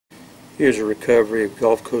Here's a recovery of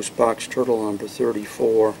Gulf Coast box turtle number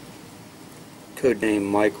 34, codename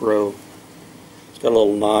Micro. It's got a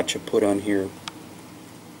little notch I put on here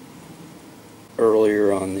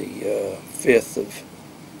earlier on the 5th of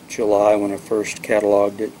July when I first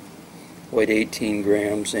cataloged it. Weighed 18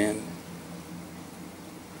 grams and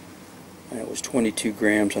it was 22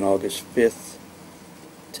 grams on August 5th.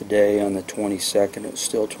 Today on the 22nd it was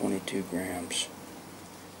still 22 grams.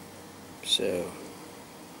 So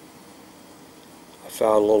I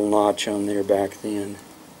found a little notch on there back then.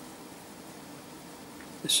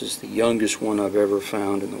 This is the youngest one I've ever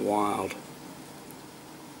found in the wild.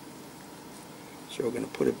 So we're going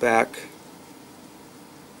to put it back.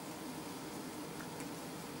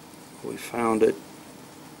 We found it.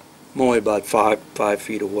 I'm only about five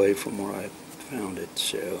feet away from where I found it,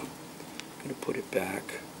 so I'm going to put it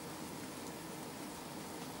back.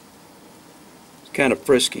 It's kind of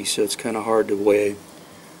frisky, so it's kind of hard to weigh.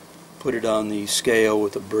 Put it on the scale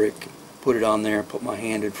with a brick, put it on there, put my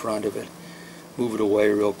hand in front of it, move it away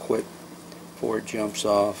real quick before it jumps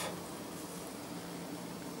off.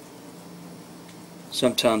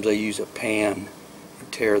 Sometimes I use a pan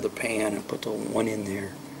and tear the pan and put the one in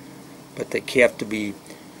there, but they have to be,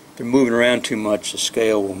 if they're moving around too much, the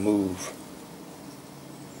scale will move.